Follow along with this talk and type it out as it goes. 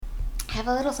I have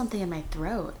a little something in my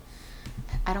throat.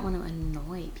 I don't want to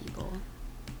annoy people.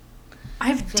 I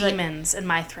have demons in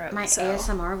my throat. My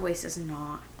ASMR voice is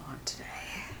not on today.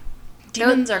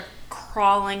 Demons are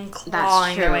clawing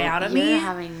their way out of me.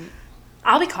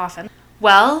 I'll be coughing.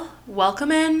 Well, welcome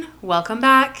in, welcome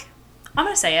back. I'm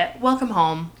going to say it. Welcome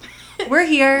home. We're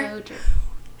here.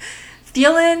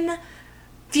 Feeling,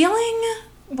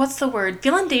 what's the word?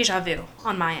 Feeling deja vu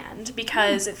on my end,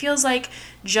 because it feels like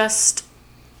just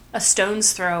a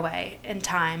stone's throw away in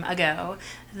time ago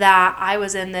that I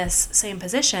was in this same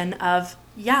position of,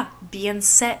 being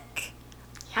sick.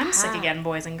 Yeah. I'm sick again,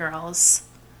 boys and girls.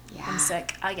 Yeah. I'm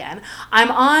sick again.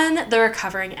 I'm on the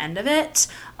recovering end of it,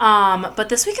 but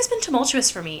this week has been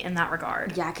tumultuous for me in that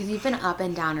regard. Yeah, because you've been up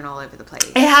and down and all over the place.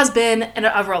 It has been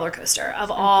a roller coaster of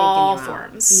all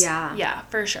forms. Yeah. Yeah,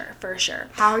 for sure.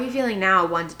 How are you feeling now,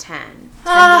 1 to 10?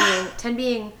 10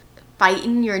 being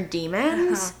fighting your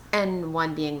demons, and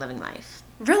 1 being living life.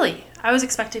 Really? I was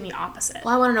expecting the opposite.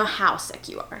 Well, I want to know how sick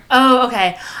you are. Oh,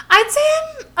 okay. I'd say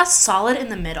I'm a solid in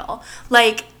the middle.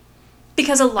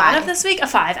 Because a lot of this week, a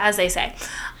 5, as they say,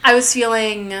 I was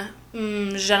feeling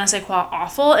je ne sais quoi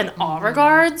awful in all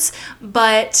regards,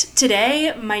 but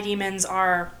today my demons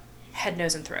are head,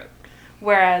 nose, and throat,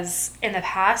 whereas in the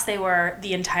past they were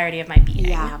the entirety of my being.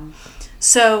 Yeah.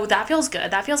 So that feels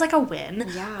good. That feels like a win.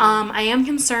 Yeah. I am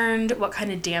concerned what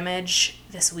kind of damage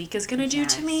this week is going to do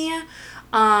to me,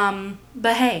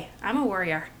 but hey, I'm a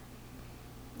warrior.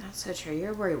 That's so true.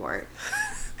 You're a worrywart.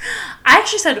 I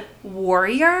actually said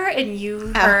warrior, and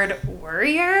you heard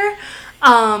worrier.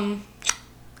 And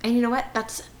you know what?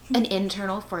 That's an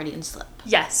internal Freudian slip.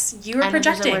 Yes, you were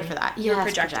projecting. There's a word for that. You're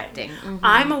projecting. Mm-hmm.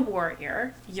 I'm a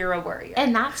warrior. You're a worrier.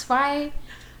 And that's why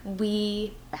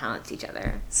we balance each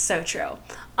other. So true.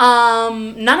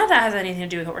 None of that has anything to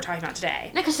do with what we're talking about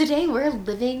today. No, because today we're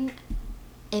living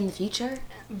in the future.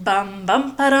 Bum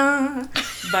bum ba-da.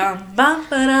 Bum bum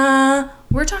ba-da.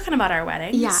 We're talking about our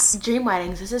weddings. Yeah, dream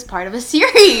weddings. This is part of a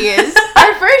series.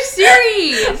 Our first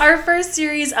series. Our first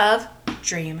series of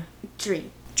Dream.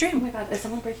 Oh my god, is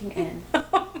someone breaking in?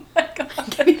 Oh my god.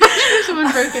 There's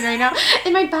someone broken right now.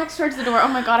 And my back's towards the door. Oh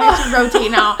my god, I have to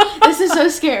rotate now. This is so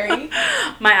scary.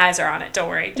 My eyes are on it. Don't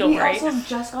worry. We also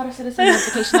just got a citizen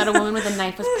notification that a woman with a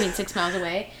knife was 0.6 miles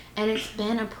away. And it's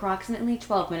been approximately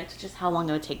 12 minutes, which is how long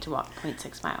it would take to walk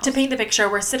 0.6 miles. To paint the picture,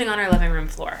 we're sitting on our living room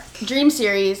floor. Dream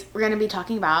series, we're going to be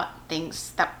talking about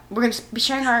things that we're going to be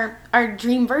sharing our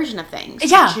dream version of things.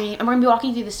 Yeah. And we're going to be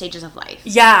walking through the stages of life.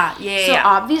 Yeah. So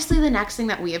obviously the next thing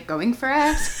that we have going for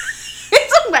us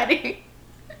is a wedding.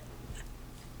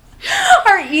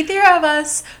 Are either of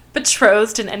us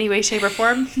betrothed in any way, shape, or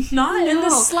form? Not in the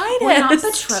slightest. We're not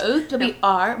betrothed, but we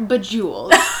are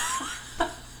bejeweled.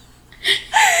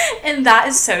 And that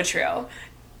is so true.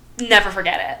 Never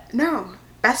forget it. No.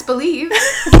 Best believe.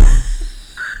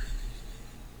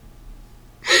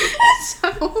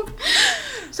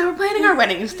 So we're planning our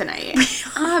weddings tonight.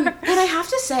 And I have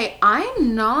to say,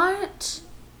 I'm not,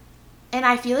 and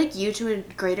I feel like you to a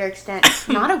greater extent,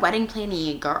 not a wedding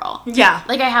planning girl. Yeah.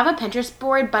 I have a Pinterest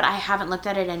board, but I haven't looked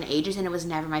at it in ages, and it was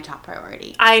never my top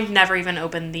priority. I've never even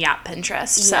opened the app Pinterest,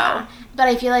 so. Yeah. But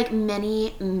I feel like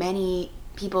many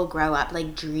people grow up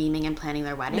dreaming and planning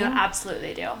their wedding. No,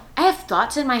 absolutely do. I have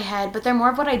thoughts in my head, but they're more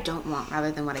of what I don't want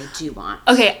rather than what I do want.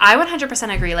 Okay, I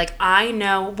 100% agree. I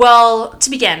know, well, to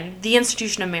begin, the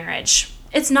institution of marriage,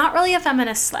 it's not really a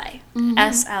feminist sleigh. Mm-hmm.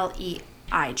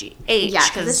 SLEIGH. Yeah,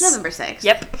 because it's November 6th.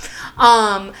 Yep.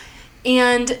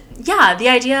 And yeah, the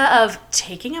idea of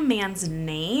taking a man's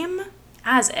name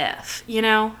as if,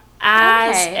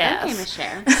 Okay, Miss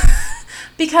Cher.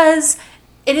 Because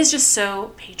it is just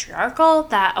so patriarchal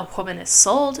that a woman is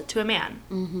sold to a man.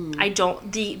 Mm-hmm. I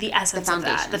don't, the essence of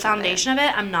that, the foundation of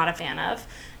it, I'm not a fan of.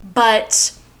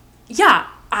 But, yeah,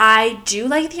 I do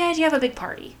like the idea of a big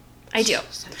party. I do.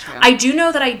 So true. I do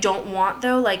know that I don't want,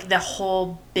 though, the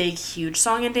whole big, huge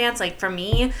song and dance. For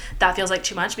me, that feels like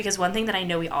too much, because one thing that I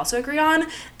know we also agree on,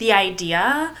 the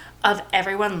idea of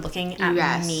everyone looking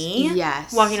at me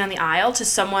walking down the aisle to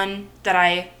someone that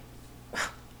I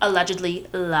allegedly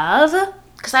love.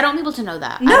 Because I don't want people to know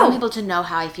that. No. I don't want people to know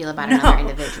how I feel about another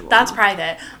individual. That's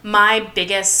private. My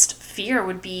biggest fear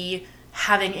would be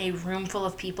having a room full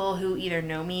of people who either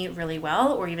know me really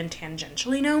well or even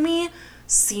tangentially know me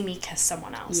see me kiss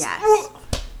someone else. Yes.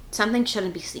 Something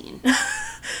shouldn't be seen.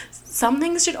 Some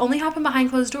things should only happen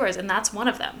behind closed doors, and that's one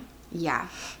of them. Yeah.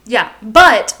 Yeah.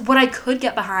 But what I could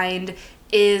get behind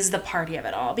is the party of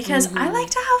it all, because I like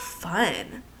to have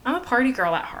fun. I'm a party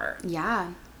girl at heart.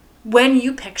 Yeah. When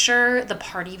you picture the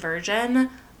party version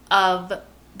of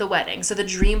the wedding, so the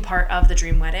dream part of the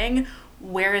dream wedding,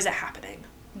 where is it happening?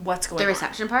 What's going on? The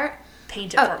reception part?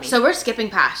 Paint it for me. So we're skipping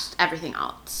past everything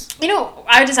else.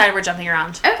 I decided we're jumping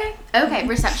around. Okay.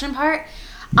 Reception part.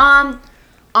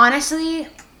 Honestly,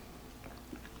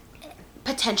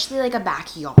 potentially like a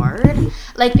backyard.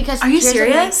 Like, because... Are you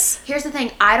serious? Here's the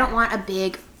thing. I don't want a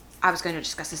big... I was going to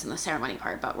discuss this in the ceremony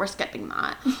part, but we're skipping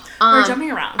that. We're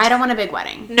jumping around. I don't want a big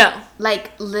wedding. No.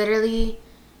 Like, literally,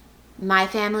 my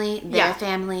family, their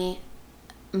family,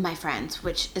 my friends,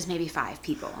 which is maybe 5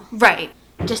 people. Right.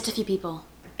 Just a few people.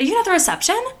 Are you at the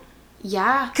reception?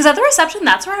 Yeah. Because at the reception,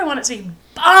 that's where I want it to be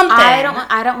bumping.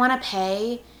 I don't want to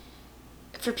pay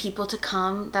for people to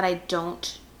come that I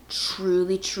don't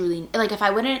truly... Like, if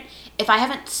I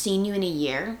haven't seen you in a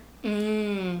year...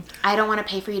 I don't want to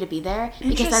pay for you to be there,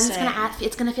 because then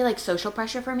it's gonna feel like social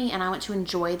pressure for me, and I want to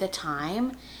enjoy the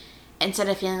time instead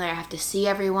of feeling like I have to see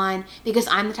everyone, because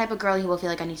I'm the type of girl who will feel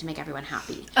like I need to make everyone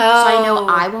happy. So I know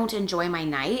I won't enjoy my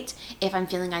night if I'm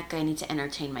feeling like I need to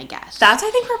entertain my guests. That's, I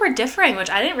think, where we're differing,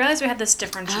 which I didn't realize we had this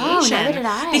differentiation. Oh, neither did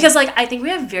I. Because, like, I think we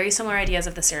have very similar ideas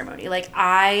of the ceremony. Like,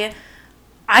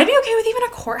 I'd be okay with even a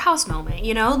courthouse moment,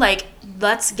 you know? Like,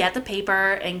 let's get the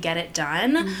paper and get it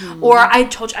done. Mm-hmm. Or I've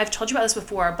told you about this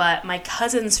before, but my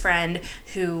cousin's friend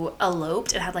who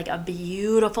eloped and had, like, a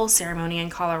beautiful ceremony in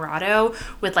Colorado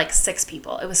with, like, 6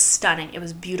 people. It was stunning. It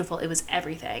was beautiful. It was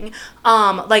everything.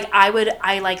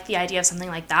 I like the idea of something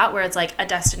like that, where it's, like, a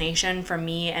destination for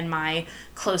me and my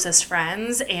closest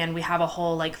friends, and we have a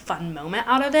whole, like, fun moment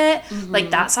out of it. Mm-hmm. Like,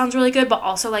 that sounds really good, but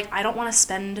also, like, I don't want to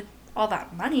spend all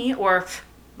that money, or...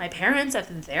 my parents, if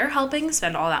they're helping,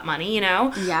 spend all that money, you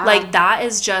know? Yeah. Like,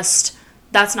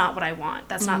 that's not what I want.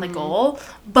 That's not the goal.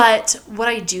 But what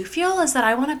I do feel is that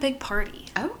I want a big party.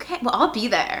 Okay. Well, I'll be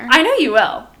there. I know you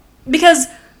will. Because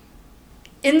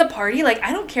in the party, like,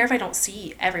 I don't care if I don't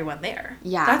see everyone there.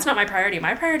 Yeah. That's not my priority.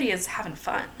 My priority is having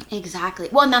fun. Exactly.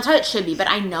 Well, and that's how it should be, but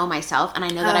I know myself, and I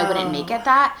know that I wouldn't make it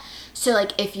that. So,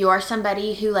 like, if you're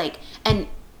somebody who, like, and...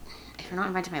 if you're not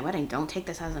invited to my wedding, don't take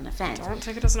this as an offense. Don't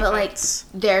take it as an offense.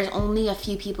 But, like, there's only a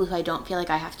few people who I don't feel like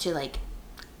I have to, like,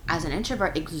 as an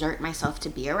introvert, exert myself to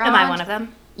be around. Am I one of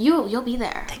them? You'll be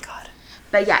there. Thank God.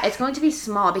 But, yeah, it's going to be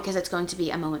small because it's going to be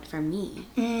a moment for me.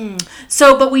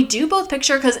 So, but we do both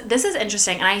picture, because this is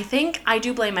interesting, and I think I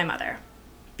do blame my mother.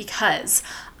 Because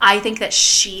I think that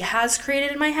she has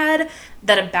created in my head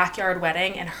that a backyard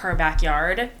wedding in her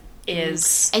backyard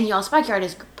is... and y'all's backyard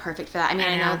is perfect for that. I mean,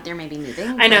 I know there may be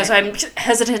moving. I know, so I'm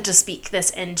hesitant to speak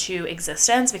this into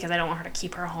existence because I don't want her to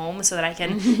keep her home so that I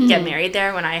can get married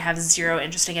there when I have zero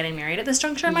interest in getting married at this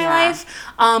juncture in my life.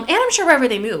 And I'm sure wherever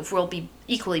they move will be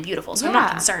equally beautiful, so I'm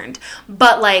not concerned.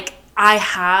 But, like, I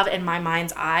have, in my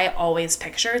mind's eye, always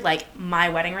pictured, like, my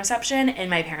wedding reception in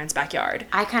my parents' backyard.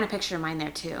 I kind of picture mine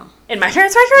there, too. In my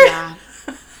parents' backyard? Yeah.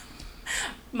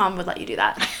 Mom would let you do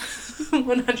that.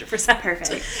 100%.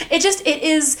 Perfect. It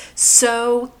is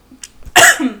so...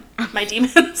 my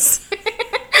demons.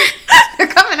 They're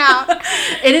coming out.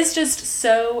 It is just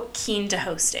so keen to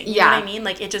hosting. You know what I mean?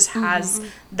 Like, it just has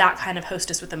that kind of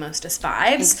hostess with the mostest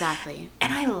vibes. Exactly.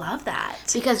 And I love that.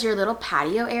 Because your little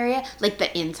patio area, like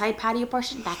the inside patio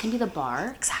portion, that can be the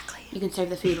bar. Exactly. You can serve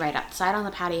the food right outside on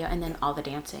the patio and then all the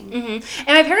dancing. Mm-hmm.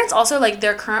 And my parents also, like,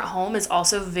 their current home is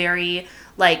also very,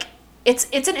 like...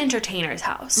 It's an entertainer's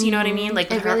house, you know what I mean?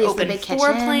 Like, it really open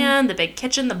floor plan, the big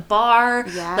kitchen, the bar.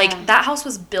 Yeah. Like, that house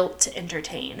was built to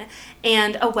entertain.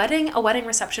 And a wedding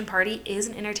reception party is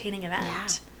an entertaining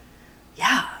event.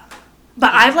 Yeah.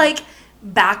 But I've, like,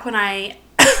 back when I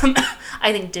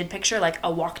think did picture, like,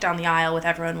 a walk down the aisle with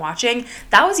everyone watching,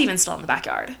 that was even still in the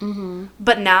backyard. Mm-hmm.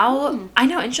 But now, I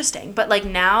know, interesting. But, like,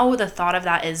 now the thought of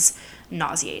that is...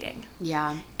 nauseating.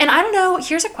 Yeah. And I don't know,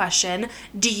 here's a question.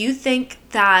 Do you think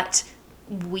that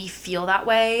we feel that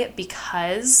way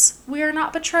because we are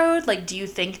not betrothed? Like, do you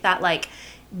think that, like,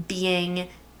 being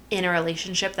in a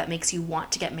relationship that makes you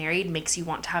want to get married makes you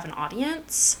want to have an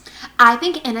audience? I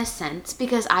think in a sense,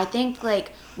 because I think,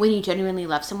 like, when you genuinely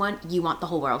love someone, you want the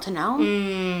whole world to know.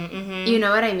 Mm-hmm. You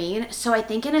know what I mean? So I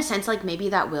think in a sense, like, maybe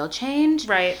that will change.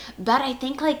 Right. But I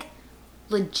think, like,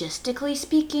 logistically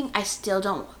speaking, I still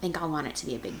don't think I'll want it to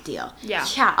be a big deal. Yeah.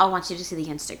 Yeah, I'll want you to see the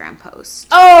Instagram post.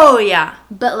 Oh, yeah.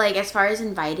 But, like, as far as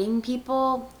inviting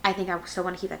people, I think I still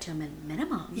want to keep that to a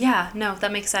minimum. Yeah, no,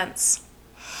 that makes sense.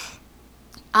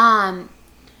 Okay,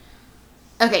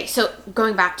 so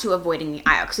going back to avoiding the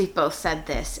aisle, because we've both said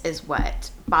this is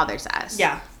what bothers us.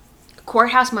 Yeah.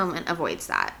 Courthouse moment avoids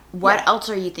that. What else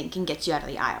are you thinking gets you out of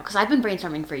the aisle? Because I've been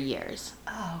brainstorming for years.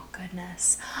 Oh,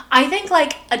 goodness. I think,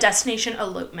 like, a destination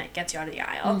elopement gets you out of the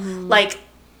aisle. Mm-hmm. Like,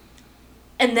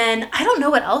 and then, I don't know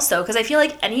what else, though, because I feel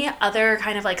like any other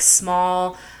kind of, like,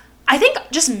 small... I think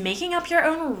just making up your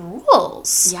own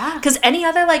rules. Yeah. Because any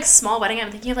other, like, small wedding,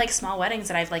 I'm thinking of, like, small weddings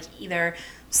that I've, like, either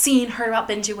seen, heard about,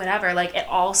 been to, whatever. Like, it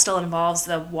all still involves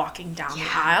the walking down the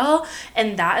aisle.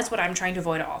 And that is what I'm trying to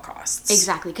avoid at all costs.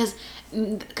 Exactly. Because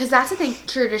that's the thing.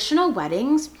 Traditional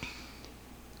weddings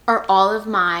are all of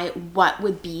my what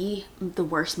would be the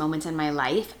worst moments in my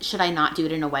life should I not do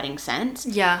it in a wedding sense.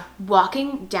 Yeah.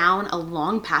 Walking down a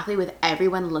long pathway with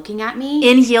everyone looking at me.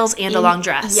 In heels and a long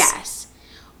dress. Yes.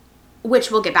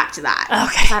 Which we'll get back to that.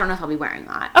 Okay. I don't know if I'll be wearing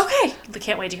that. Okay. I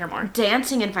can't wait to hear more.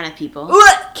 Dancing in front of people.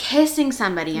 Kissing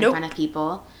somebody in front of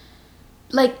people.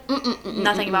 Like,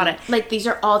 nothing about it. Like, these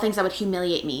are all things that would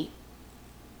humiliate me.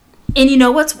 And you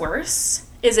know what's worse?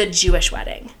 Is a Jewish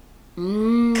wedding.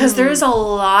 Because there's a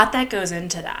lot that goes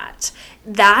into that.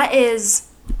 That is,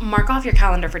 mark off your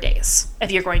calendar for days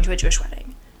if you're going to a Jewish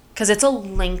wedding. Because it's a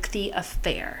lengthy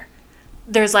affair.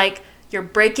 There's like, you're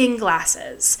breaking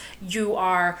glasses. You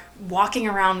are walking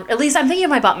around. At least I'm thinking of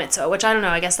my bat mitzvah, which I don't know.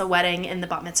 I guess the wedding and the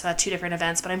bat mitzvah are two different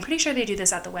events, but I'm pretty sure they do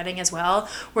this at the wedding as well,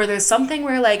 where there's something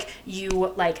where like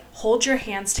you like hold your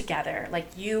hands together, like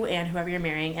you and whoever you're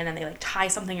marrying, and then they like tie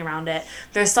something around it.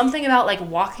 There's something about like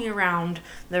walking around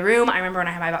the room. I remember when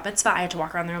I had my bat mitzvah, I had to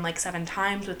walk around the room like 7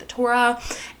 times with the Torah,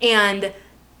 and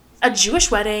a Jewish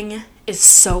wedding is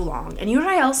so long. And you know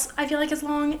what else I feel like is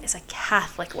long? Is a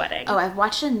Catholic wedding. Oh, I've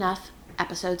watched enough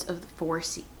episodes of the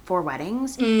four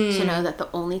weddings to know that the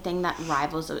only thing that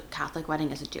rivals a Catholic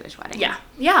wedding is a Jewish wedding.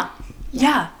 Yeah.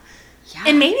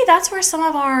 And maybe that's where some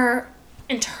of our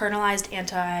internalized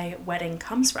anti-wedding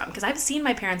comes from. Because I've seen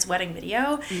my parents' wedding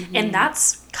video, and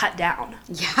that's cut down.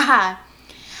 Yeah.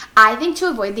 I think to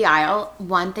avoid the aisle,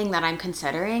 one thing that I'm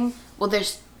considering, well,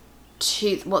 there's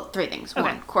three things. Okay.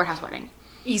 1, courthouse wedding.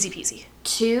 Easy peasy.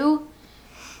 2,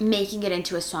 making it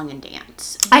into a song and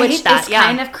dance. I hate that, Which is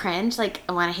kind of cringe. Like,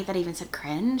 when I hate that I even said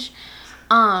cringe.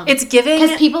 It's giving...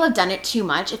 Because people have done it too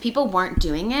much. If people weren't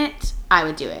doing it, I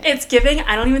would do it. It's giving...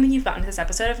 I don't even think you've gotten to this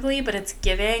episode of Glee, but it's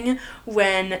giving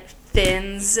when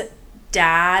Finn's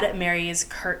dad marries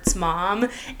Kurt's mom,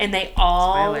 and they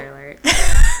all... Spoiler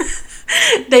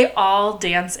alert. They all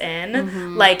dance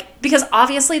in. Like, because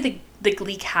obviously the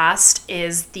Glee cast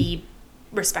is the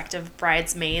respective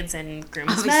bridesmaids and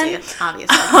groomsmen.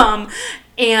 Obviously.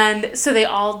 And so they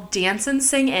all dance and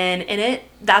sing in, and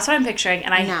that's what I'm picturing,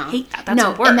 and I hate that.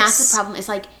 That's worse. And that's the problem. It's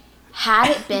like,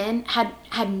 had it been,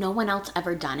 had no one else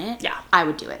ever done it, I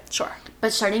would do it. Sure.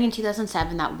 But starting in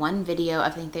 2007, that one video, I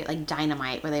think they like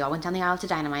Dynamite, where they all went down the aisle to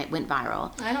Dynamite, went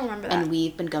viral. I don't remember that. And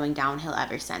we've been going downhill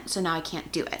ever since. So now I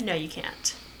can't do it. No, you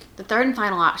can't. The third and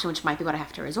final option, which might be what I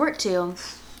have to resort to,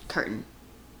 curtain.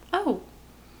 Oh.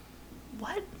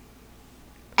 What?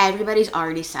 Everybody's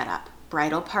already set up.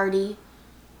 Bridal party,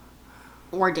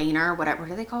 ordainer, whatever,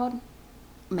 what are they called?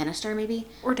 Minister, maybe?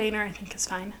 Ordainer, I think, is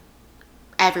fine.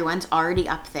 Everyone's already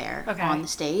up there on the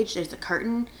stage. There's a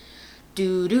curtain.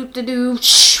 Do-do-do-do.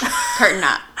 Curtain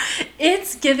up.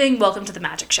 It's giving Welcome to the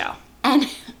Magic Show. And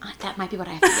that might be what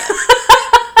I have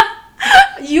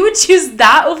to do. You would choose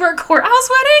that over a courthouse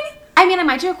wedding? I mean, I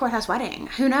might do a courthouse wedding.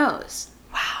 Who knows?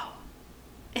 Wow.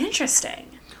 Interesting.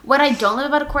 What I don't love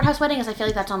about a courthouse wedding is I feel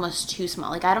like that's almost too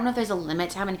small. Like, I don't know if there's a limit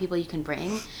to how many people you can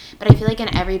bring, but I feel like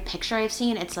in every picture I've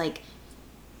seen, it's like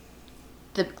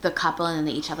the couple and then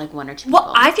they each have like 1 or 2 people.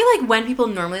 Well, I feel like when people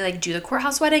normally like do the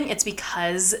courthouse wedding, it's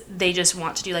because they just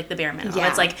want to do like the bare minimum. Yeah.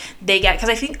 It's like they get, because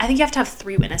I think you have to have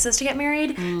 3 witnesses to get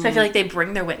married. So I feel like they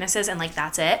bring their witnesses and like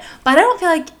that's it. But I don't feel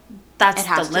like that's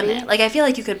the limit. Like I feel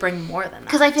like you could bring more than that.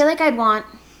 Because I feel like I'd want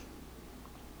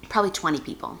probably 20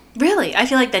 people. Really? I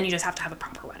feel like then you just have to have a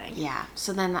proper wedding. Yeah.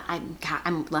 So then I'm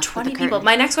left 20 with the people. curtain.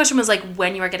 My next question was like,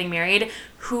 when you are getting married,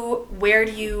 where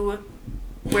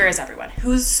is everyone?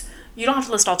 You don't have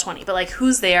to list all 20, but like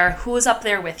who's there? Who's up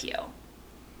there with you?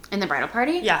 In the bridal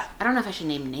party? Yeah. I don't know if I should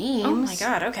name names. Oh my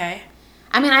God, okay.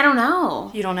 I mean, I don't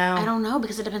know. You don't know? I don't know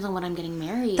because it depends on when I'm getting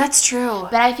married. That's true.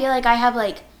 But I feel like I have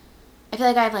like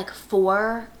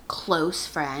 4 close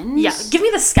friends. Yeah. Give me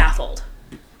the scaffold.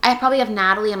 I probably have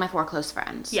Natalie and my 4 close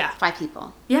friends. Yeah. 5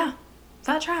 people. Yeah.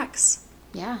 That tracks.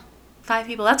 Yeah. 5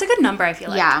 people. That's a good number, I feel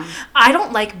like. Yeah. I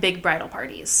don't like big bridal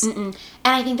parties. And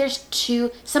I think there's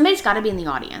somebody's got to be in the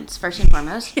audience, first and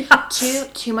foremost. Yeah. 2,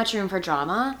 too much room for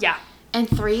drama. Yeah. And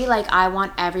 3, like, I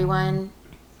want everyone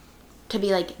to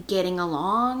be, like, getting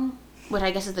along, which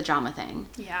I guess is the drama thing.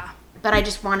 Yeah. But I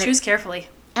just want Choose carefully.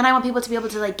 And I want people to be able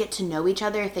to, like, get to know each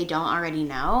other if they don't already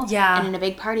know. Yeah. And in a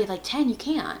big party of, like, 10, you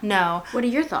can't. No. What are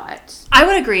your thoughts? I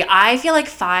would agree. I feel like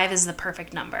 5 is the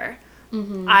perfect number.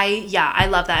 I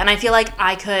love that. And I feel like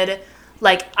I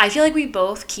feel like we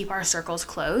both keep our circles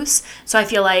close. So I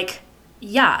feel like,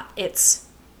 yeah, it's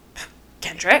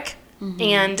Kendrick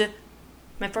and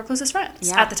my 4 closest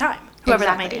friends at the time, whoever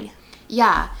that might be.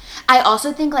 Yeah. I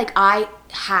also think, like, I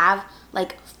have,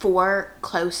 like, 4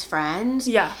 close friends.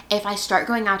 Yeah. If I start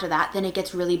going after that, then it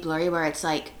gets really blurry where it's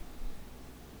like,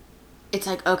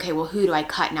 okay, well, who do I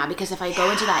cut now? Because if I go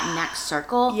into that next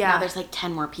circle, now there's, like,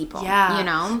 10 more people. Yeah. You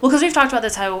know? Well, because we've talked about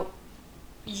this, how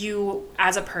you,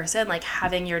 as a person, like,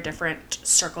 having your different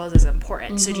circles is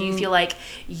important. So do you feel like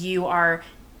you are...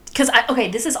 Because,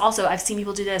 this is also... I've seen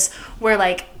people do this where,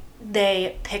 like,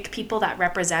 they pick people that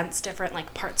represents different,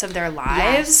 like, parts of their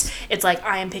lives. Yes. It's like,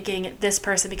 I am picking this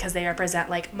person because they represent,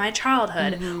 like, my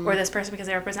childhood, or this person because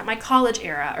they represent my college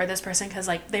era, or this person because,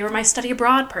 like, they were my study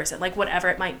abroad person, like, whatever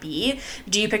it might be.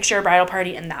 Do you picture a bridal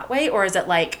party in that way, or is it,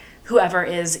 like, whoever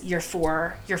is your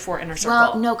four inner circle?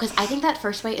 Well, no, because I think that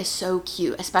first way is so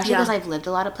cute, especially because I've lived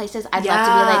a lot of places. I'd love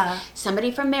to be, like,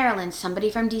 somebody from Maryland, somebody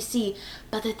from D.C.,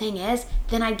 but the thing is,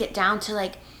 then I'd get down to,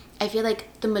 like, I feel like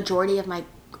the majority of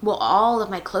all of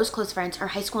my close friends are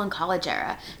high school and college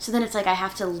era. So then it's like I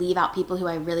have to leave out people who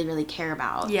I really, really care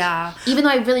about. Yeah. Even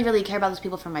though I really, really care about those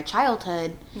people from my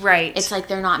childhood. Right. It's like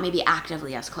they're not maybe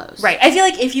actively as close. Right. I feel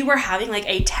like if you were having, like,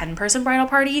 a 10-person bridal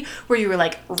party where you were,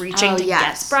 like, reaching to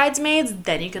get bridesmaids,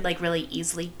 then you could, like, really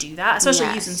easily do that.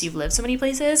 Especially you, since you've lived so many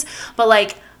places. But,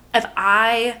 like, if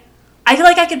I feel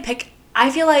like I could pick...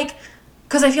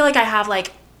 Because I feel like I have,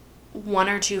 like, 1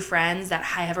 or 2 friends that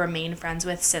I have remained friends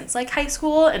with since, like, high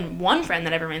school, and 1 friend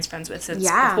that I've remained friends with since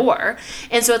before.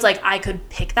 And so it's like I could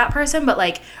pick that person, but,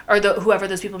 like, or whoever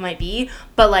those people might be,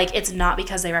 but, like, it's not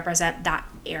because they represent that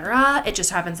era. It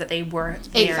just happens that they were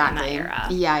there in that era.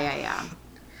 Yeah.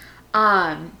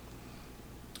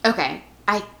 Okay.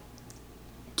 I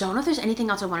don't know if there's anything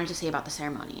else I wanted to say about the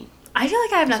ceremony. I feel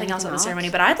like I have nothing else about the ceremony,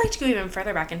 but I'd like to go even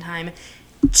further back in time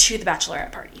to the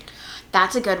bachelorette party.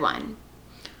 That's a good one.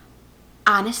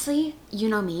 Honestly, you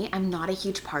know me, I'm not a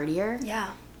huge partier.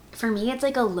 Yeah. For me, it's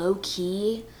like a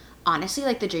low-key, honestly,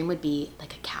 like, the dream would be,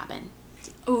 like, a cabin.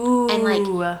 Ooh. And,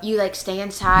 like, you, like, stay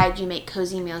inside, you make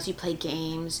cozy meals, you play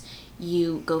games,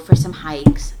 you go for some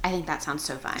hikes. I think that sounds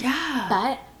so fun. Yeah.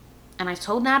 But, and I've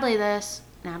told Natalie this,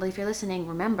 Natalie, if you're listening,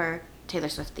 remember, Taylor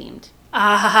Swift themed.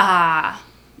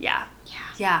 Yeah.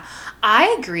 Yeah.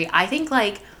 I agree. I think,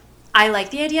 like, I like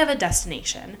the idea of a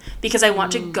destination because I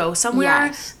want to go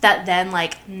somewhere that then,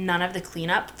 like, none of the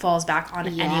cleanup falls back on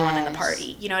anyone in the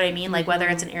party. You know what I mean? Like, whether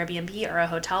it's an Airbnb or a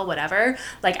hotel, whatever.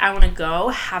 Like, I want to go,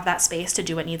 have that space to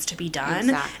do what needs to be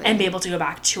done and be able to go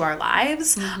back to our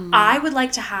lives. I would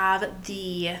like to have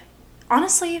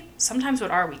honestly, sometimes what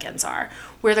our weekends are,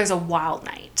 where there's a wild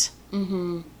night.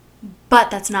 But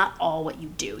that's not all what you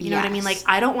do. You know what I mean? Like,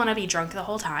 I don't want to be drunk the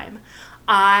whole time.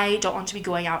 I don't want to be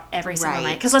going out every single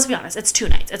night. Because let's be honest, it's 2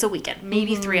 nights. It's a weekend.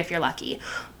 Maybe 3 if you're lucky.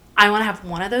 I want to have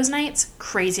one of those nights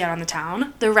crazy out on the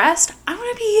town. The rest, I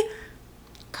want to be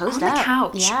coast on the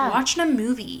couch, watching a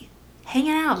movie,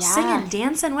 hanging out, singing,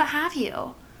 dancing, what have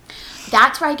you.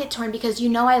 That's where I get torn because, you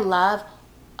know, I love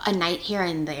a night here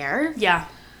and there. Yeah.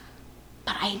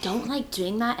 But I don't like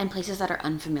doing that in places that are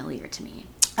unfamiliar to me.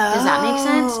 Does that make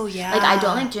sense? Oh, yeah. Like, I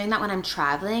don't like doing that when I'm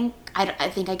traveling. I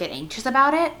think I get anxious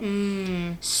about it.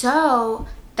 So,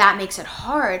 that makes it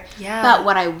hard. Yeah. But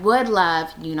what I would love,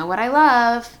 you know what I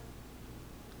love?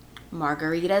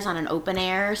 Margaritas on an open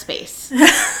air space.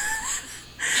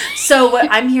 So, what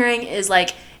I'm hearing is,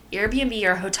 like, Airbnb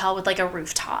or hotel with, like, a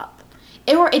rooftop.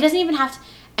 It doesn't even have to...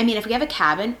 I mean, if we have a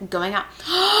cabin, going out...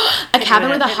 a cabin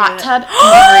with a hot tub,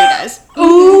 margaritas.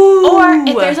 Ooh! Or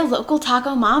if there's a local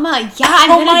Taco Mama. Yeah, I'm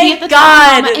going to be at the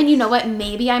Taco Mama. And you know what?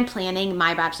 Maybe I'm planning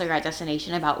my bachelorette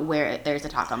destination about where there's a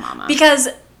Taco Mama. Because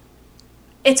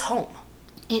it's home.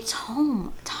 It's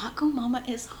home. Taco Mama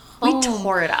is home. We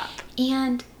tore it up.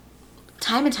 And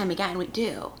time again, we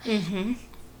do. Mm-hmm.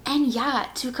 And yeah,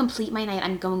 to complete my night,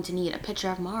 I'm going to need a picture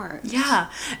of Mars.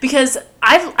 Yeah, because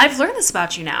I've learned this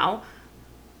about you now.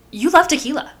 You love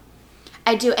tequila.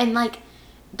 I do, and like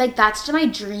that's my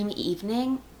dream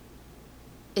evening.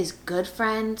 Is good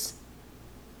friends,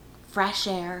 fresh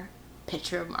air,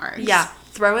 picture of Mars. Yeah,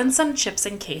 throw in some chips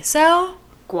and queso,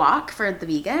 guac for the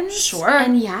vegans. Sure,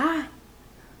 and yeah,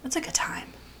 that's a good time.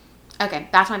 Okay,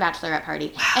 that's my bachelorette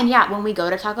party. Wow. And yeah, when we go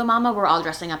to Taco Mama, we're all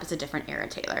dressing up as a different era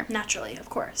Taylor. Naturally, of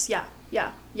course. Yeah.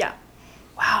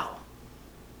 Wow.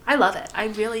 I love it. I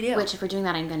really do. Which, if we're doing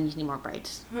that, I'm going to need more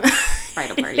brides.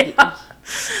 Bridal party people.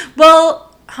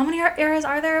 Well, how many eras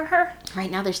are there of her?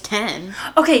 Right now, there's 10.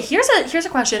 Okay, here's a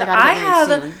question.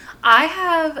 I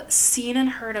have seen and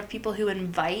heard of people who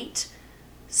invite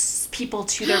people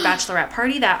to their bachelorette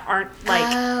party that aren't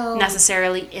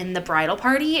necessarily in the bridal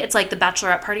party. It's like the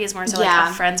bachelorette party is more so like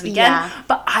a friends weekend. Yeah.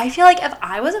 But I feel like if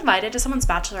I was invited to someone's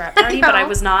bachelorette party, but I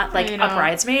was not, like, a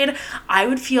bridesmaid, I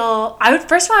would feel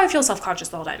self-conscious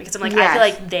the whole time, because I'm like, I feel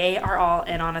like they are all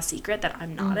in on a secret that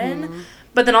I'm not in.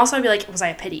 But then also I'd be like, was I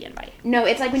a pity invite? No,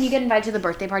 it's like when you get invited to the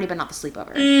birthday party, but not the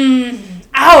sleepover.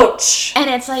 Ouch! And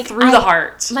it's like... Through the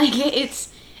heart. Like,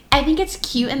 I think it's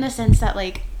cute in the sense that,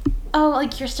 like, oh,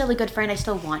 like, you're still a good friend, I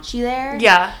still want you there.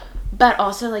 Yeah. But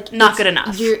also, like... Not good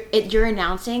enough. You're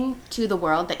announcing to the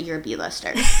world that you're a B-lister.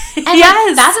 And yes!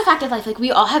 Like, that's a fact of life. Like,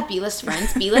 we all have B-list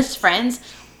friends. B-list friends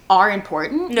are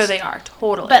important. No, they are.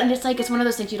 Totally. But it's like, it's one of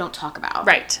those things you don't talk about.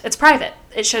 Right. It's private.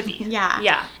 It should be. Yeah.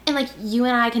 Yeah. And, like, you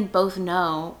and I can both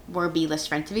know we're B-list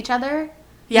friends of each other.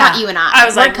 Yeah. Not you and I. I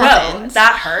was we're like, cousins. whoa,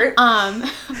 that hurt.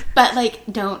 But, like,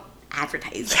 don't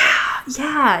advertise it.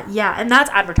 Yeah. And that's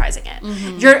advertising it.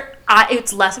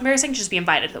 It's less embarrassing to just be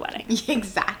invited to the wedding.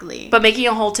 Exactly. But making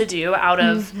a whole to-do out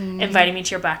of inviting me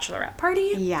to your bachelorette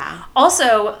party. Yeah.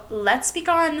 Also, let's speak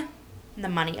on the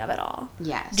money of it all.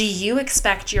 Yes. Do you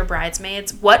expect your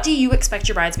bridesmaids... What do you expect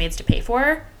your bridesmaids to pay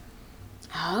for?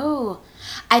 Oh.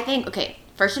 I think, okay,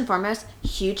 first and foremost,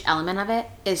 huge element of it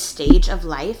is stage of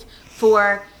life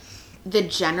for the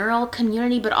general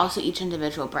community, but also each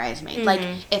individual bridesmaid. Like,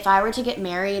 if I were to get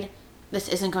married... This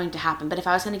isn't going to happen, but if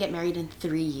I was going to get married in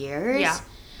 3 years... Yeah.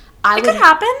 It could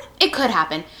happen. It could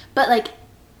happen. But, like,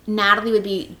 Natalie would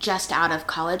be just out of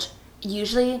college.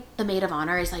 Usually, the maid of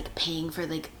honor is, like, paying for,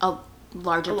 like, a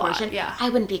larger portion. Yeah. I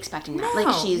wouldn't be expecting that. No,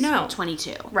 like, she's no.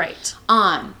 22. Right.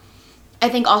 I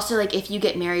think also, like, if you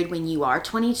get married when you are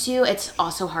 22, it's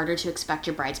also harder to expect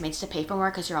your bridesmaids to pay for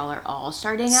more because are all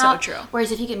starting out. So true.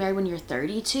 Whereas if you get married when you're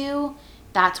 32,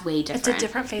 that's way different. It's a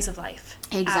different phase of life.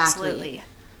 Exactly. Absolutely.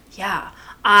 Yeah.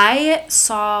 I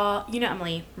saw,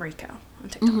 Emily Mariko on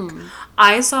TikTok.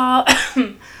 I saw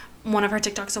one of her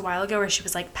TikToks a while ago where she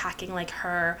was, like, packing, like,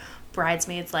 her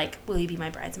bridesmaids, like, will you be my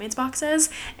bridesmaids boxes?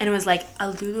 And it was, like,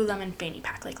 a Lululemon fanny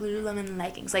pack, like, Lululemon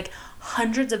leggings, like,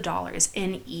 hundreds of dollars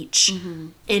in each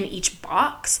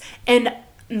box. And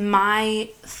my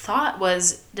thought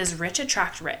was, does rich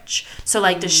attract rich? So,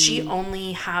 like, does she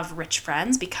only have rich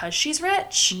friends because she's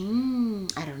rich?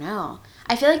 I don't know.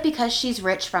 I feel like because she's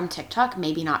rich from TikTok,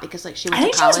 maybe not, because, like, she went to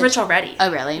college. I think she was rich already.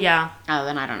 Oh, really? Yeah. Oh,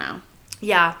 then I don't know.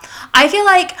 Yeah. I feel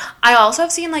like I also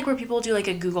have seen, like, where people do, like,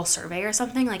 a Google survey or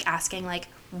something, like, asking, like,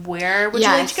 where would you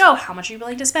like to go? How much are you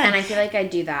willing to spend? And I feel like I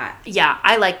do that. Yeah,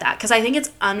 I like that. Because I think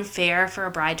it's unfair for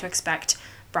a bride to expect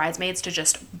bridesmaids to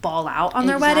just ball out on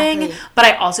their wedding. But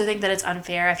I also think that it's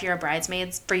unfair if you're a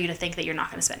bridesmaid for you to think that you're not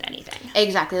going to spend anything.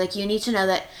 Exactly. Like, you need to know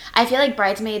that... I feel like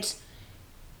bridesmaids,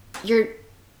 you're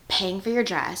paying for your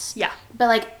dress. Yeah. But,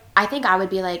 like, I think I would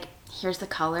be like... Here's the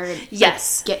color.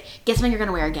 Yes. Like, get something you're going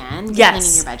to wear again. Get yes. something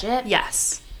in your budget.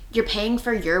 Yes. You're paying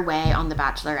for your way on the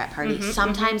bachelorette party.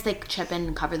 Sometimes they chip in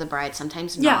and cover the bride.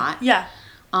 Sometimes not. Yeah.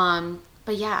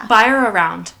 But yeah. Buy her a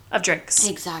round of drinks.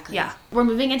 Exactly. Yeah. We're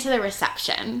moving into the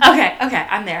reception. Okay.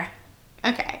 I'm there.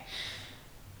 Okay.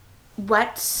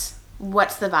 What's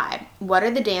the vibe? What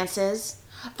are the dances?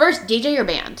 First, DJ or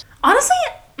band? Honestly,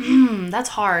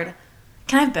 that's hard.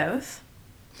 Can I have both?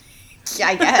 Yeah,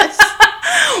 I guess.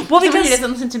 Well, because somebody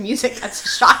doesn't listen to music, that's a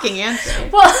shocking answer.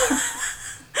 Well,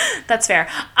 that's fair.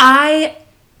 I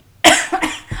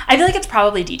feel like it's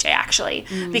probably DJ, actually,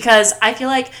 because I feel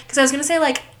like, because I was going to say,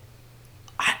 like,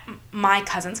 my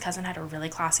cousin's cousin had a really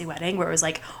classy wedding where it was,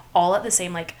 like, all at the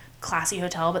same, like, classy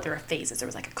hotel, but there were phases. There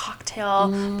was, like, a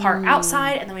cocktail part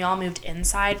outside, and then we all moved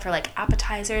inside for, like,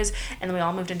 appetizers, and then we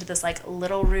all moved into this, like,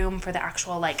 little room for the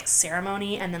actual, like,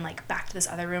 ceremony, and then, like, back to this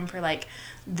other room for, like,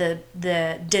 the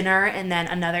dinner, and then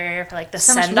another area for, like, the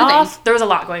send-off. There was a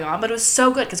lot going on, but it was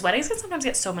so good, because weddings can sometimes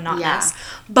get so monotonous. Yeah.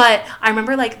 But I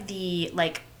remember, like, the,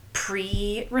 like,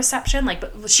 pre-reception, like,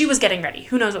 but she was getting ready.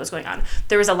 Who knows what was going on?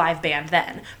 There was a live band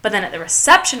then. But then at the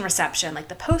reception, like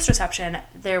the post-reception,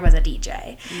 there was a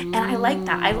DJ. And I like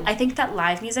that. I think that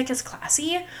live music is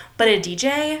classy, but a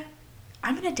DJ,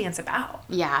 I'm going to dance about.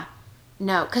 Yeah.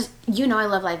 No, because I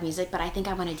love live music, but I think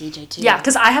I want a DJ too. Yeah,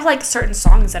 because I have, like, certain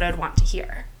songs that I would want to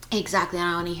hear. Exactly, and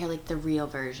I want to hear, like, the real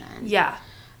version. Yeah.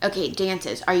 Okay,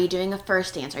 dances. Are you doing a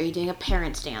first dance? Are you doing a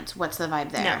parents' dance? What's the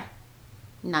vibe there? No.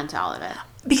 None to all of it.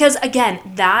 Because, again,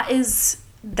 that is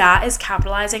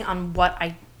capitalizing on what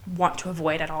I want to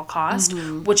avoid at all cost,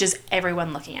 which is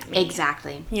everyone looking at me.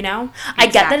 Exactly. You know? Exactly. I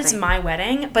get that it's my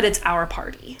wedding, but it's our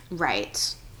party.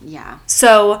 Right. Yeah.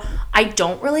 So, I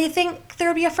don't really think there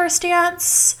would be a first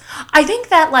dance. I think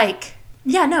that, like,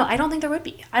 yeah, no, I don't think there would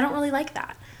be. I don't really like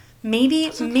that. Maybe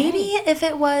if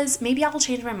it was, maybe I'll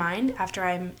change my mind after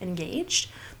I'm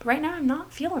engaged. But right now, I'm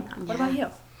not feeling that. What about you?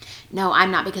 No,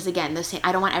 I'm not, because again,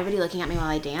 I don't want everybody looking at me while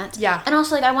I dance. Yeah. And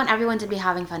also, like, I want everyone to be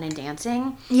having fun and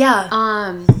dancing.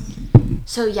 Yeah.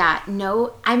 So yeah,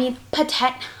 no, I mean,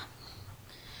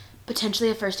 potentially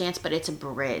a first dance, but it's a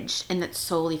bridge, and that's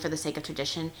solely for the sake of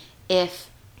tradition. If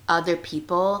other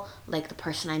people, like the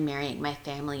person I'm marrying, my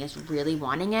family, is really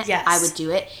wanting it, yes, I would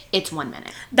do it. It's 1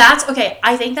 minute. That's okay.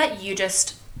 I think that you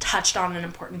just touched on an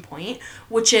important point,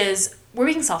 which is we're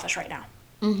being selfish right now.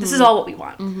 Mm-hmm. This is all what we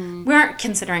want. Mm-hmm. We aren't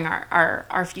considering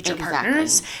our future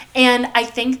partners. And I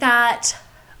think that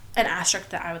an asterisk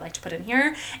that I would like to put in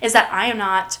here is that I am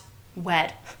not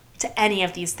wed to any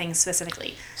of these things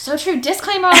specifically. So true.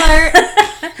 Disclaimer alert.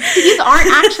 These aren't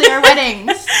actually our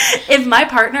weddings. If my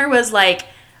partner was like,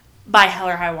 by hell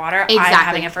or high water, I'm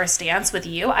having a first dance with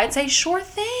you, I'd say, sure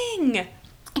thing.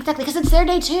 Exactly, because it's their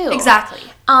day too. Exactly.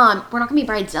 We're not going to be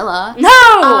Bridezilla.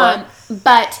 No!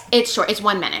 But it's short. It's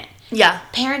 1 minute. Yeah.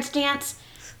 Parents dance.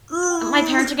 My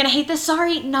parents are going to hate this.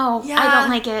 Sorry. No, yeah. I don't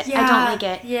like it. Yeah. I don't like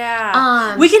it.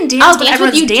 Yeah. We can dance when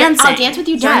everyone's dancing. I'll dance with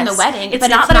you during the wedding, it's but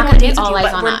not it's not going to be all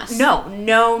eyes on us.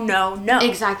 No.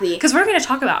 Exactly. Because we're going to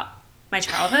talk about my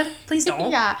childhood. Please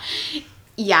don't.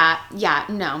 Yeah,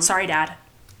 no. Sorry, Dad.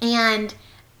 And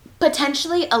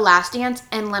potentially a last dance,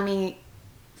 and let me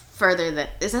further that.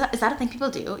 Is that a thing people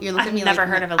do? You're looking at me like... I've never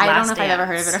heard of a last dance. I don't know if I've ever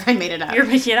heard of it or if I made it up. You're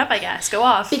making it up, I guess. Go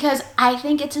off. Because I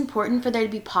think it's important for there to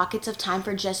be pockets of time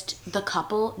for just the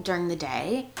couple during the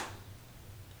day.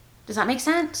 Does that make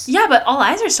sense? Yeah, but all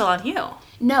eyes are still on you.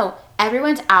 No,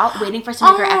 everyone's out waiting for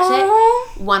someone for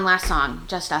exit. One last song,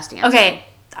 just us dancing. Okay,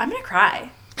 I'm going to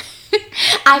cry.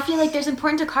 I feel like there's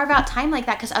important to carve out time like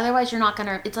that, because otherwise you're not going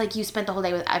to... It's like you spent the whole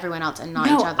day with everyone else and not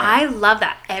each other. I love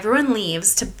that. Everyone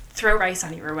leaves to throw rice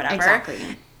on you or whatever. Exactly.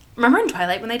 Remember in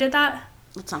Twilight when they did that?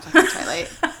 Let's not talk about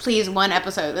Twilight. Please, one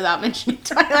episode without mentioning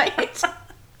Twilight.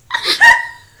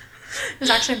 It was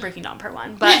actually Breaking Dawn part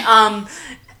 1. But,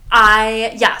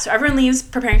 so everyone leaves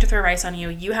preparing to throw rice on you.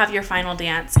 You have your final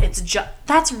dance.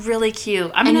 That's really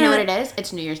cute. And you know what it is?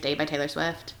 It's New Year's Day by Taylor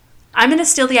Swift. I'm going to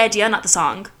steal the idea, not the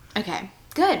song. Okay.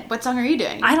 Good. What song are you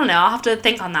doing? I don't know. I'll have to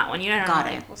think on that one. You know,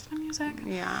 Got it. What's my music?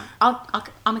 Yeah. I'll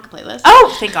make a playlist.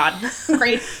 Oh, thank God.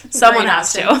 Great. Someone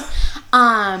has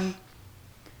to.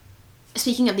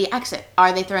 Speaking of the exit,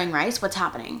 are they throwing rice? What's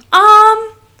happening?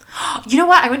 You know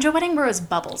what? I went to a wedding where it was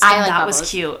bubbles. I like that bubbles,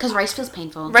 was cute. Because rice feels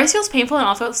painful. Rice feels painful and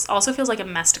also feels like a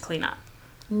mess to clean up.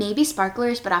 Maybe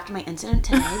sparklers, but after my incident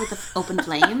today with the open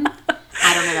flame,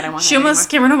 I don't know that I want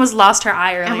Camryn almost lost her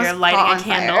eye earlier lighting a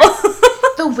candle.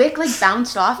 The wick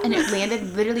bounced off and it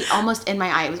landed literally almost in my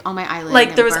eye. It was on my eyelid.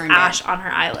 Like there was ash on her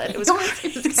eyelid. It was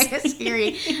kind of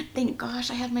scary. Thank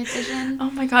gosh I had my vision. Oh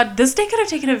my God, this day could have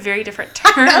taken a very different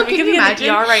turn. We could be in the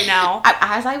ER right now.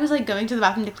 As I was like going to the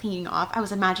bathroom to cleaning off, I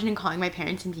was imagining calling my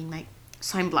parents and being like,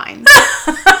 "So I'm blind."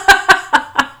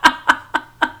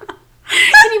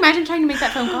 Can you imagine trying to make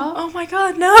that phone call? Oh my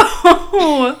God,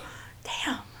 no.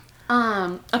 Damn.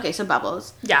 Okay, so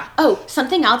bubbles. Yeah. Oh,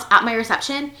 something else at my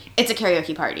reception, it's a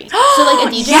karaoke party. So like a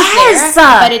DJ is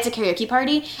there, but it's a karaoke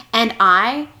party. And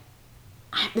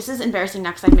this is embarrassing now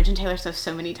because I've mentioned Taylor Swift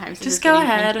so many times. Just go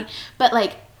ahead. Cringy, but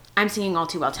like, I'm singing All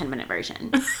Too Well 10-minute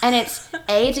version. And it's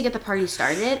A, to get the party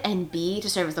started, and B, to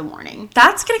serve as a warning.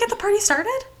 That's going to get the party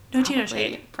started? No Gino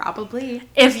shade. Probably.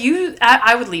 If you...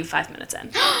 I would leave 5 minutes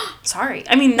in. Sorry.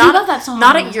 I mean, I love that song.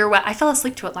 Not at your wedding. I fell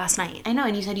asleep to it last night. I know,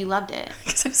 and you said you loved it.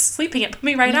 Because I was sleeping. It put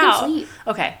me right out. Sleep.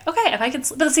 Okay, if I can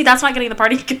sleep. But see, that's not getting the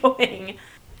party going.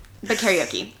 But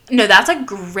karaoke. No, that's a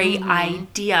great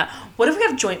idea. What if we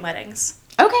have joint weddings?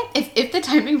 Okay, if the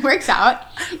timing works out.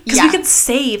 Because we could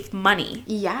save money.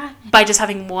 Yeah. By just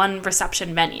having one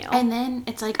reception venue. And then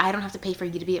it's like, I don't have to pay for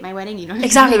you to be at my wedding. You don't have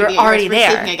exactly, to pay we're already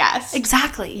there. Saving a guest.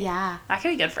 Exactly. Yeah. That could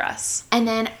be good for us. And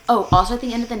then, also at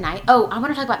the end of the night, I want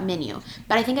to talk about menu.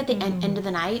 But I think at the end of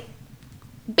the night,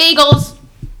 bagels.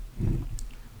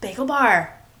 Bagel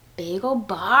bar. Bagel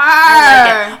bar.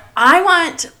 I like it. I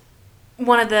want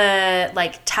one of the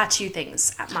tattoo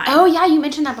things at mine. Oh yeah, you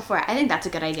mentioned that before. I think that's a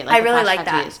good idea. I really like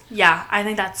tattoos. That. Yeah, I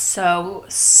think that's so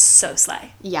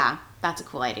slay. Yeah, that's a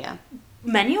cool idea.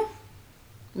 Menu,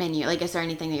 is there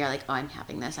anything that you're like, oh, I'm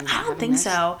having this? I'm not I don't think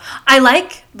so. I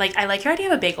like your idea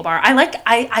of a bagel bar.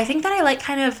 I think that I like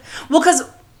kind of because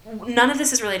none of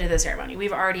this is related to the ceremony.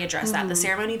 We've already addressed that. The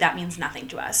ceremony, that means nothing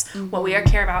to us. What we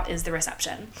care about is the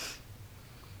reception.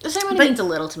 The ceremony means a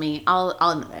little to me. I'll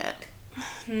admit it.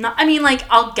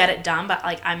 I'll get it done, but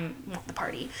I want the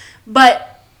party.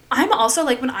 But I'm also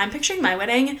when I'm picturing my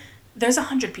wedding, there's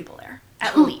 100 people there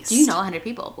at least. Do you know 100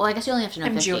 people? Well, I guess you only have to know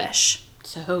 50. I'm Jewish.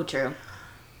 So true.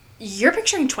 You're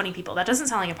picturing 20 people. That doesn't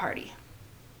sound like a party.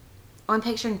 Oh, I'm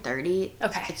picturing 30.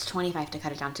 Okay. It's 25 to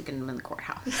cut it down to get them in the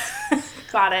courthouse.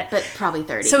 Got it. But probably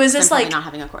 30. So is this like not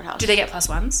having a courthouse? Do they get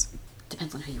 +1s?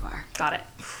 Depends on who you are. Got it.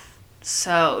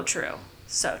 So true.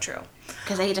 So true.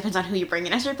 Because A, it depends on who you bring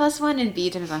in as your +1, and B,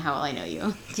 it depends on how well I know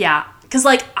you. Yeah. Because,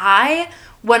 like,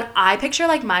 when I picture,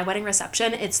 like, my wedding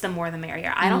reception, it's the more the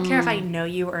merrier. I don't care if I know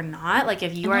you or not. Like,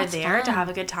 if you are there fun. To have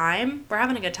a good time, we're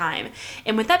having a good time.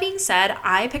 And with that being said,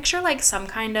 I picture, like, some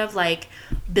kind of, like,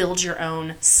 build your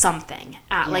own something.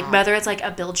 Like, whether it's, like,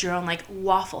 a build your own, like,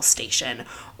 waffle station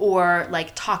or,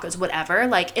 like, tacos, whatever.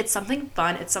 Like, it's something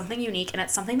fun. It's something unique. And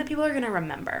it's something that people are going to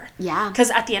remember. Yeah.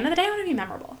 Because at the end of the day, I want to be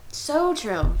memorable. So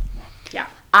true. Yeah.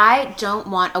 I don't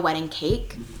want a wedding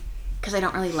cake because I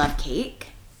don't really love cake.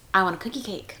 I want a cookie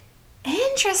cake.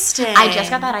 Interesting. I just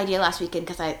got that idea last weekend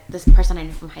because this person I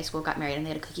knew from high school got married and they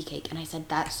had a cookie cake, and I said,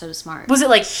 that's so smart. Was it,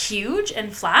 like, huge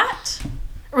and flat?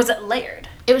 Or was it layered?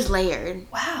 It was layered.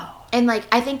 Wow. And, like,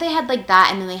 I think they had, like,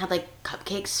 that, and then they had, like,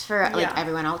 cupcakes for, like,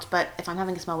 everyone else. But if I'm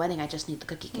having a small wedding, I just need the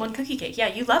cookie cake. One cookie cake. Yeah,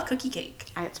 you love cookie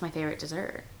cake. It's my favorite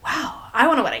dessert. Wow. I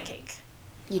want a wedding cake.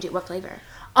 You do? What flavor?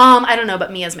 I don't know,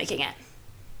 but Mia's making it.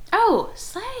 Oh,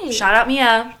 slay. Shout out,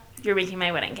 Mia. You're making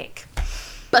my wedding cake.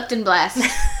 Booked and blessed.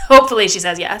 Hopefully she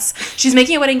says yes. She's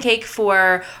making a wedding cake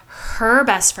for her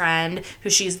best friend, who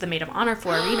she's the maid of honor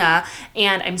for, Arena,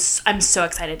 and I'm so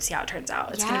excited to see how it turns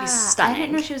out. It's going to be stunning. I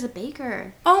didn't know she was a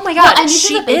baker. Oh my god, well,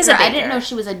 she is a baker. I didn't know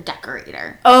she was a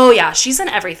decorator. Oh yeah, she's in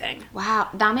everything. Wow,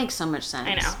 that makes so much sense.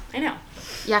 I know.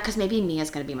 Yeah, because maybe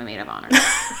Mia's going to be my maid of honor.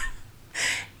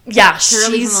 Yeah,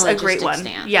 she's a great one.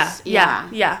 Stance.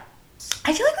 Yeah.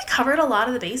 I feel like we covered a lot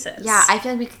of the bases. Yeah, I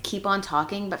feel like we could keep on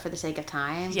talking, but for the sake of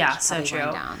time, yeah, so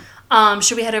true.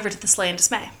 Should we head over to the slay and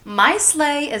dismay? My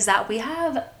slay is that we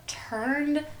have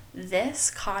turned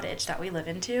this cottage that we live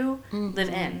in to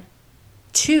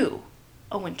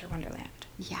a winter wonderland.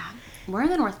 Yeah, we're in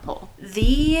the North Pole.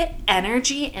 The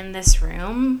energy in this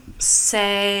room,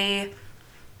 say,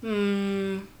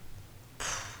 2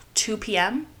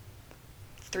 p.m.,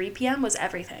 3 p.m. was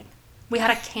everything. We had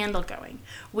a candle going.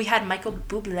 We had Michael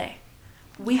Bublé.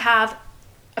 We have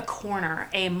a corner,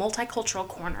 a multicultural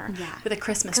corner with a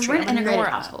Christmas tree. We're an integrated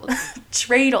household.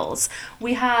 Dreidels.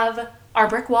 We have our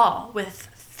brick wall with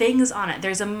things on it.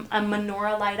 There's a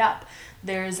menorah light up.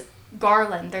 There's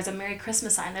garland. There's a Merry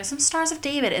Christmas sign. There's some Stars of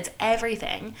David. It's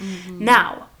everything. Mm-hmm.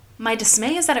 Now, my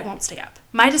dismay is that it won't stay up.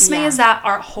 My dismay is that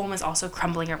our home is also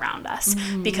crumbling around us.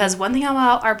 Mm-hmm. Because one thing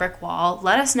about our brick wall,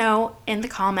 let us know in the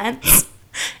comments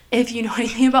if you know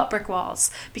anything about brick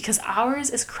walls, because ours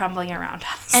is crumbling around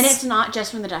us. And it's not just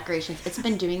from the decorations. It's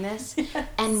been doing this. Yes.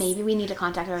 And maybe we need to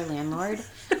contact our landlord.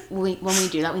 When we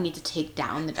do that, we need to take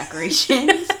down the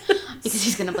decorations because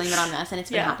he's going to blame it on us, and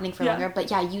it's been happening for longer. But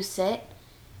yeah, you sit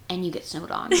and you get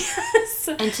snowed on. Yes.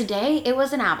 And today, it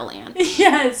was an avalanche.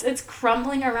 Yes, it's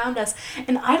crumbling around us.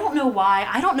 And I don't know why.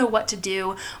 I don't know what to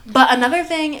do. But another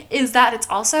thing is that it's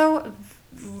also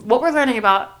what we're learning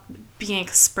about being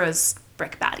exposed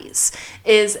brick baddies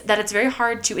is that it's very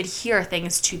hard to adhere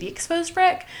things to the exposed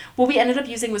brick. What we ended up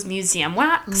using was museum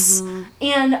wax. Mm-hmm.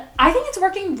 And I think it's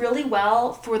working really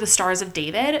well for the Stars of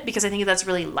David because I think that's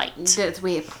really light. It's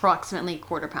weigh approximately a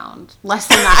quarter pound. Less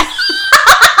than that.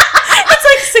 It's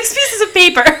like 6 pieces of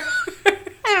paper.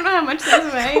 I don't know how much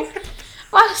those weigh.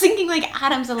 Well, I was thinking like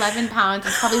Adam's 11 pounds.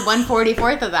 It's probably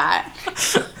 1/44 of that.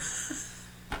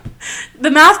 The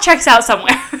math checks out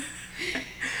somewhere.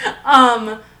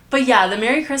 But yeah, the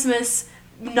Merry Christmas,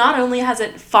 not only has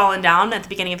it fallen down at the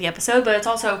beginning of the episode, but it's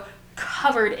also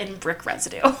covered in brick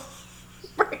residue.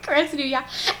 Brick residue, yeah.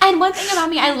 And one thing about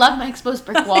me, I love my exposed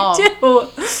brick wall. I do.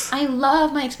 I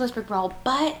love my exposed brick wall,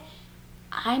 but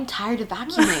I'm tired of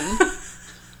vacuuming.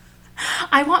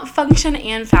 I want function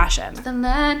and fashion. The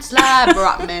landslide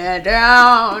brought me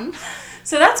down.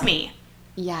 So that's me.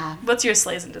 Yeah. What's your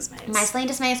slays and dismays? My slays and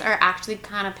dismays are actually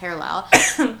kind of parallel.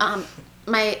 I'll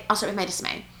start with my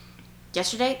dismay.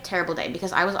 Yesterday, terrible day,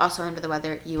 because I was also under the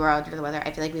weather. You were under the weather.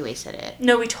 I feel like we wasted it.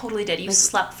 No, we totally did. You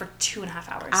slept for 2.5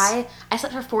 hours. I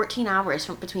slept for 14 hours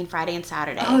between Friday and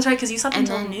Saturday. Oh, that's right, because you slept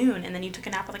until noon, and then you took a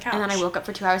nap on the couch. And then I woke up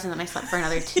for 2 hours, and then I slept for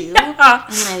another 2. And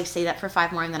then I stayed up for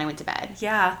 5 more, and then I went to bed.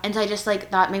 Yeah. And so I just,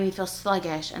 thought made me feel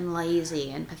sluggish and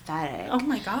lazy and pathetic. Oh,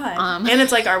 my God. And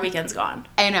it's like our weekend's gone.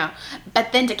 I know.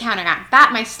 But then to counteract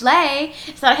that, my slay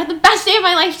is that I had the best day of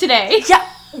my life today. Yeah.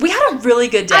 We had a really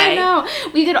good day. I know.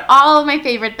 We did all of my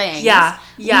favorite things. Yeah.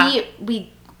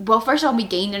 Well, first of all, we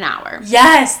gained an hour.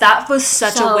 Yes, that was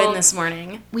such a win this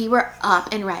morning. We were up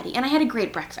and ready, and I had a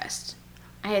great breakfast.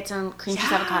 I had some cream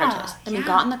cheese avocado toast. Then we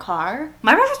got in the car.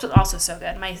 My breakfast was also so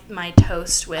good. My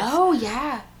toast with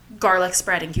garlic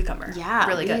spread and cucumber. Yeah.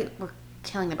 Really good. We're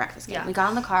killing the breakfast game. Yeah. We got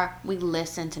in the car. We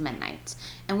listened to Midnights,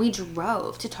 and we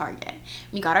drove to Target.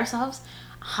 We got ourselves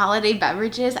holiday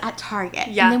beverages at Target.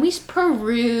 Yeah. And then we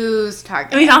perused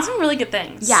Target. And we found some really good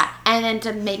things. Yeah. And then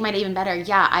to make my day even better,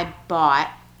 I bought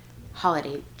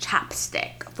holiday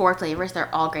chapstick. 4 flavors.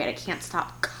 They're all great. I can't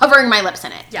stop covering my lips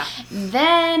in it. Yeah.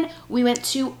 Then we went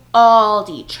to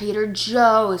Aldi, Trader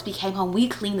Joe's. We came home. We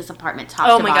cleaned this apartment top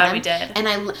to bottom. Oh my God, we did.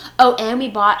 And we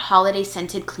bought holiday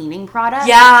scented cleaning products.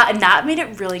 Yeah, and that made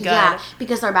it really good. Yeah,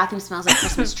 because our bathroom smells like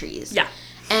Christmas trees. Yeah.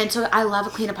 And so I love a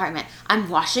clean apartment. I'm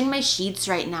washing my sheets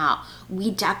right now.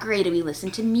 We decorated. We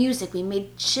listened to music. We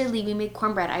made chili. We made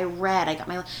cornbread. I read. I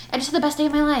just had the best day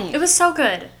of my life. It was so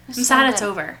good. I'm sad it's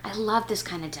over. I love this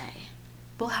kind of day.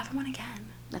 We'll have one again.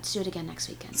 Let's do it again next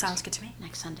weekend. Sounds good to me.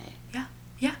 Next Sunday. Yeah.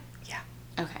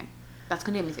 Okay. That's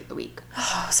going to get me through the week.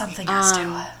 Oh, something has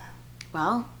to.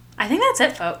 Well. I think that's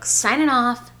it, folks. Signing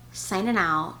off. Signing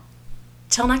out.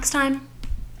 Till next time.